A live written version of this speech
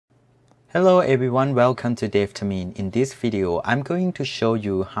Hello everyone, welcome to DevTamin. In this video, I'm going to show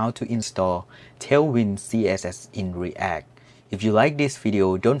you how to install Tailwind CSS in React. If you like this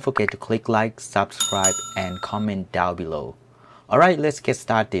video, don't forget to click like, subscribe, and comment down below. Alright, let's get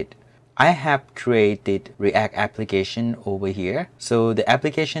started. I have created React application over here. So the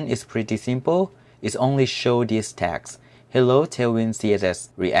application is pretty simple. It's only show these tags, Hello Tailwind CSS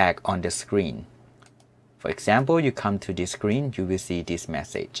React on the screen. For example, you come to this screen, you will see this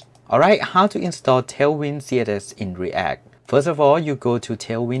message. Alright, how to install Tailwind CSS in React. First of all, you go to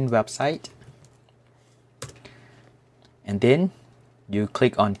Tailwind website. And then you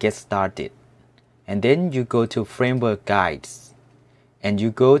click on Get Started. And then you go to Framework Guides. And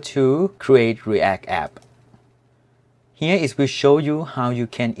you go to Create React App. Here it will show you how you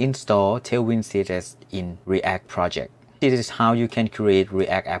can install Tailwind CSS in React project. This is how you can create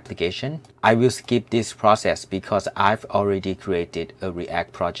React application. I will skip this process because I've already created a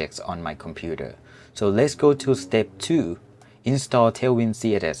React project on my computer. So let's go to step 2, install Tailwind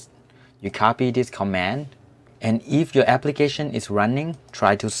CSS. You copy this command, and if your application is running,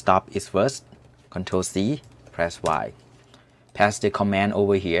 try to stop it first. Ctrl C, press Y. Pass the command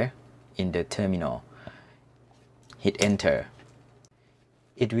over here in the terminal. Hit enter.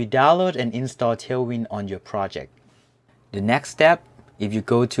 It will download and install Tailwind on your project. The next step, if you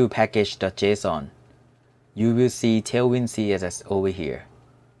go to package.json, you will see Tailwind CSS over here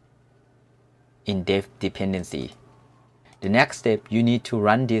in dev dependency. The next step, you need to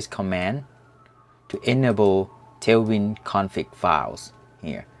run this command to enable Tailwind config files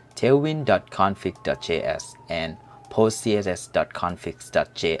here, tailwind.config.js and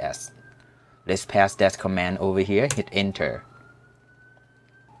postcss.configs.js. Let's pass that command over here, hit enter.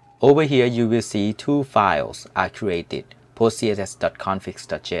 Over here, you will see two files are created,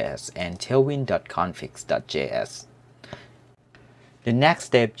 postcss.configs.js and tailwind.configs.js. The next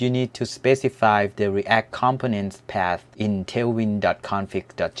step, you need to specify the React components path in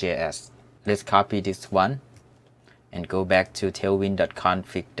tailwind.config.js. Let's copy this one and go back to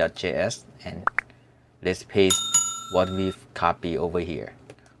tailwind.config.js and let's paste what we've copied over here.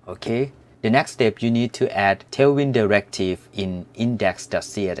 Okay. The next step, you need to add Tailwind directive in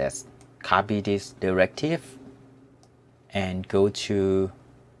index.css. Copy this directive and go to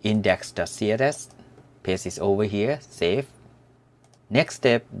index.css, paste it over here, save. Next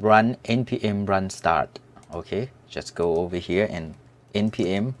step, run npm run start. Okay, just go over here and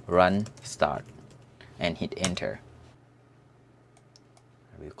npm run start and hit enter.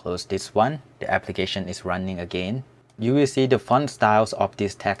 We'll close this one. The application is running again. You will see the font styles of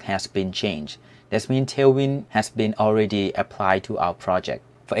this tag has been changed. That means Tailwind has been already applied to our project.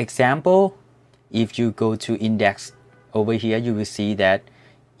 For example, if you go to index over here, you will see that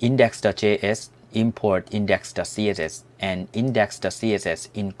index.js import index.css and index.css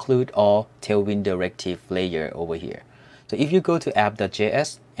include all Tailwind directive layer over here. So if you go to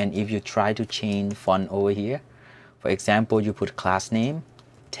app.js and if you try to change font over here, for example, you put class name,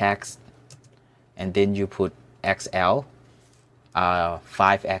 text, and then you put XL,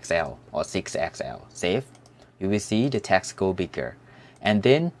 5XL or 6XL, save. You will see the text go bigger. And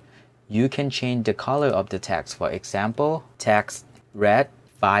then you can change the color of the text. For example, text red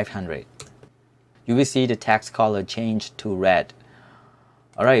 500. You will see the text color change to red.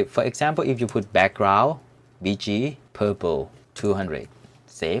 Alright, for example, if you put background, BG, purple 200,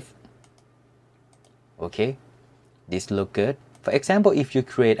 save. Okay, this look good. For example, if you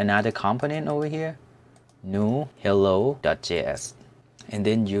create another component over here, new hello.js, and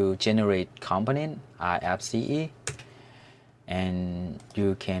then you generate component IFCE, and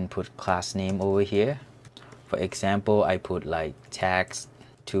you can put class name over here. For example, I put like text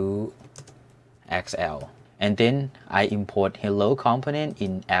 2XL, and then I import hello component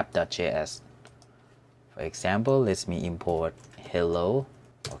in app.js. For example, let me import hello.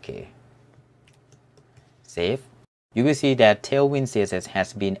 Okay, save. You will see that Tailwind CSS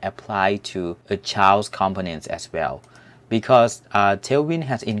has been applied to a child's components as well, because Tailwind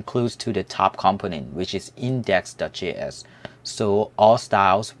has included to the top component, which is index.js. So all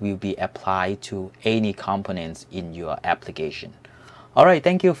styles will be applied to any components in your application. Alright,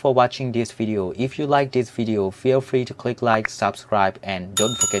 thank you for watching this video. If you like this video, feel free to click like, subscribe, and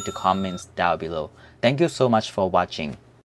don't forget to comment down below. Thank you so much for watching.